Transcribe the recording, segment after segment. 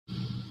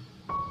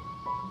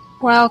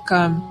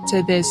Welcome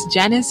to this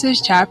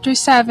Genesis chapter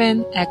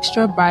 7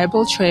 extra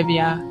Bible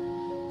trivia.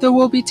 There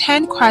will be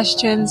 10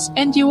 questions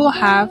and you will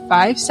have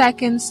 5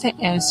 seconds to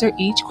answer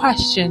each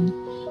question.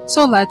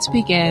 So let's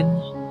begin.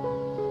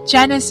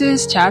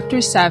 Genesis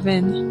chapter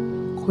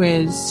 7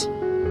 quiz.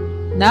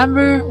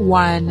 Number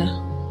 1.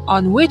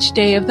 On which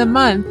day of the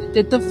month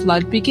did the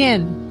flood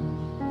begin?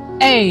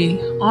 A.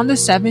 On the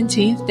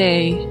 17th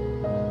day.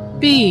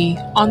 B.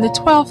 On the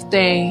 12th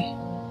day.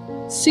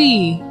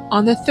 C.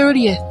 On the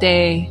 30th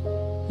day.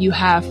 You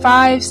have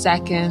 5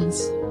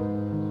 seconds.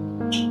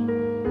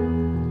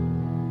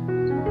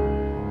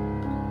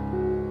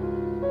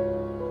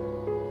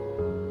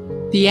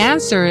 The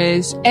answer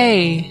is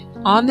A.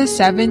 On the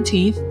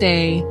 17th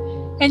day.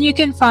 And you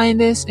can find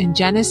this in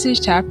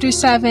Genesis chapter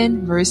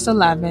 7 verse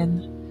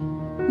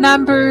 11.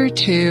 Number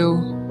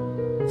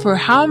 2. For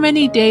how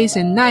many days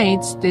and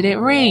nights did it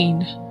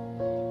rain?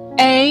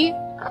 A.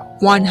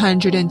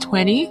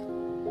 120.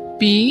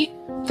 B.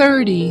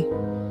 30.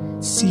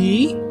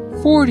 C.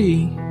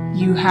 40.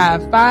 You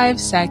have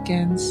 5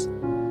 seconds.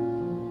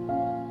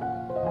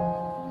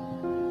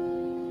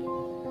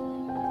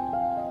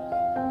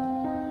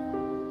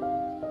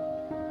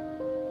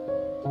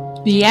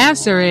 The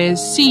answer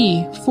is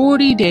C.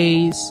 40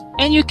 days.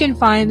 And you can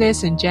find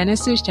this in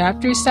Genesis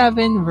chapter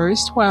 7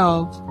 verse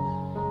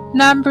 12.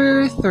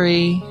 Number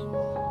 3.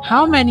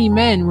 How many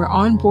men were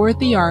on board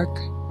the ark?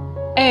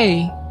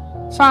 A.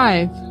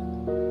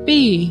 5.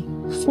 B.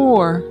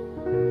 4.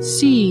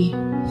 C.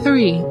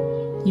 3.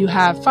 You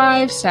have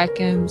 5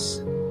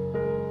 seconds.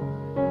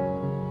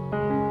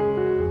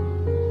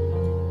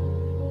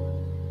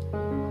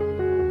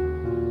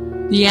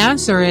 The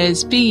answer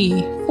is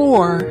B.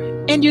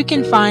 4. And you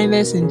can find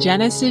this in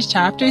Genesis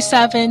chapter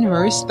 7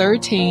 verse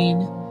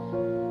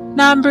 13.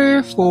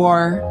 Number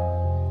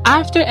 4.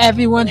 After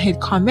everyone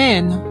had come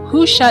in,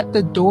 who shut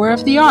the door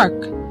of the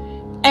ark?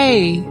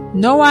 A.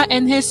 Noah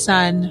and his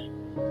son.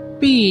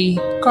 B.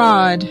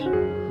 God.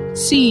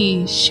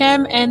 C.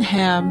 Shem and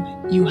Ham.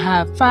 You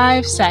have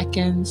 5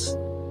 seconds.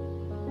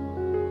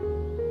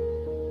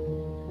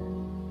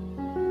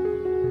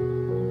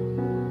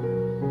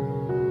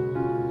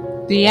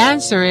 The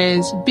answer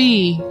is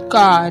B.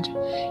 God.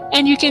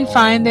 And you can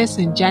find this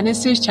in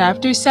Genesis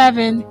chapter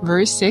 7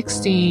 verse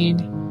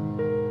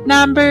 16.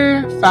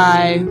 Number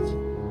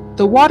 5.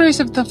 The waters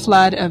of the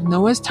flood of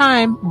Noah's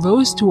time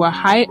rose to a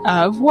height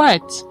of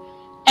what?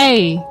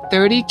 A.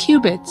 30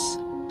 cubits.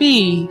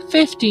 B.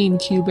 15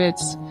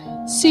 cubits.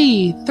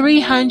 C.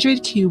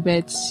 300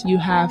 cubits. You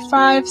have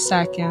 5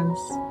 seconds.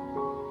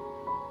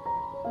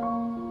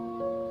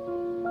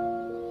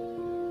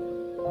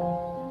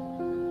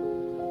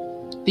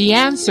 The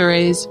answer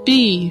is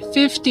B.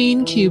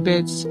 15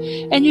 cubits.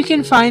 And you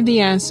can find the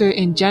answer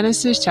in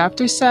Genesis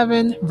chapter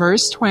 7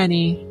 verse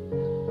 20.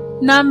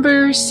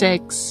 Number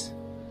 6.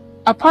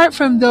 Apart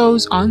from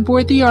those on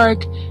board the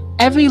ark,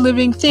 every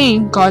living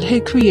thing God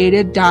had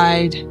created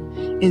died.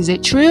 Is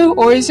it true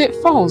or is it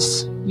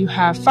false? You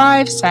have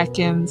 5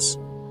 seconds.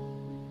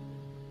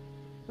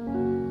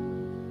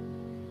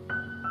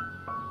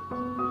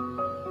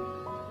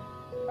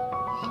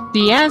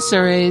 The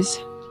answer is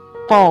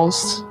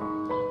false.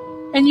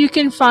 And you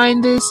can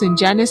find this in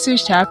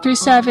Genesis chapter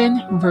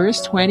 7 verse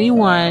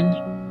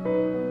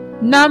 21.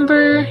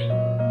 Number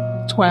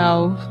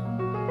 12.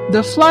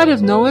 The flood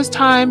of Noah's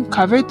time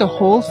covered the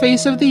whole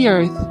face of the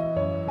earth.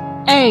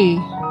 A.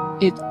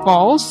 It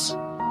false.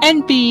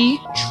 And B.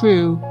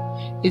 True.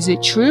 Is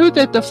it true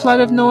that the flood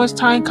of Noah's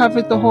time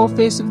covered the whole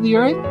face of the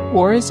earth,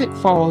 or is it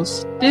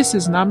false? This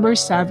is number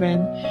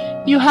 7.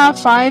 You have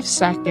 5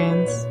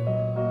 seconds.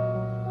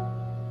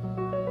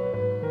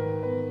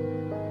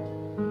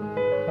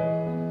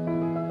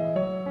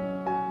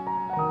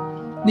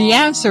 The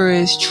answer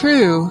is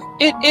true.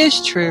 It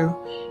is true.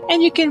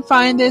 And you can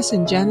find this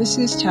in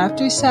Genesis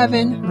chapter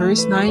 7,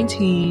 verse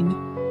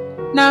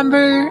 19.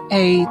 Number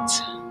 8.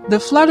 The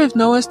flood of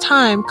Noah's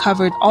time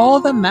covered all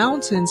the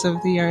mountains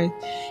of the earth.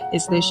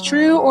 Is this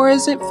true or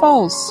is it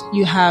false?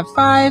 You have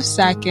 5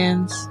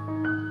 seconds.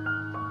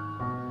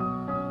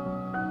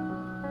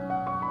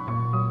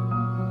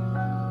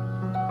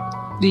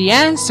 The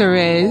answer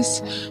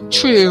is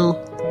true.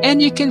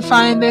 And you can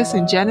find this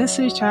in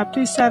Genesis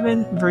chapter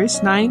 7,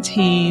 verse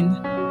 19.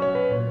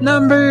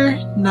 Number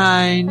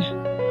 9.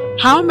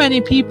 How many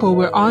people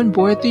were on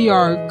board the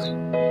ark?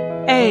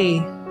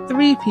 A.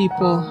 3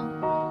 people.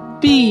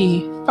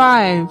 B.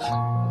 5.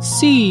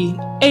 C.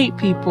 8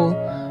 people.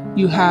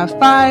 You have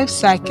 5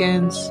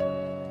 seconds.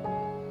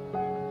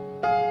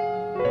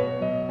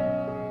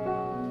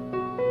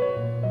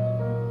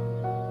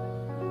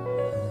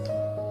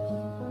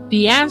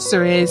 The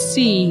answer is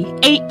C.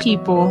 8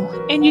 people.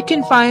 And you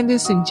can find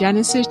this in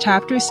Genesis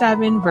chapter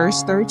 7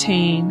 verse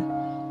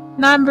 13.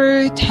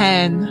 Number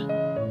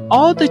 10.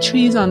 All the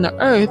trees on the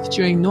earth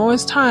during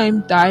Noah's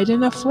time died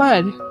in a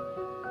flood.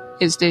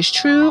 Is this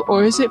true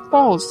or is it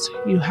false?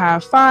 You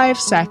have 5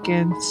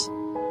 seconds.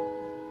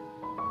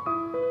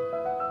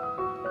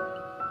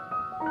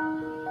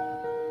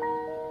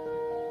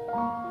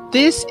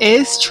 This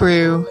is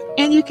true,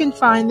 and you can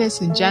find this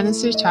in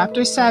Genesis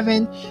chapter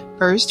 7,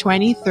 verse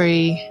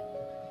 23.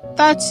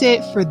 That's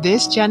it for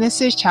this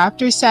Genesis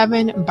chapter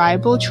 7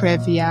 Bible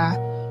trivia.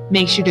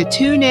 Make sure to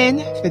tune in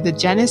for the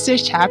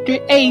Genesis chapter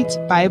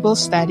 8 Bible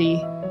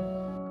study.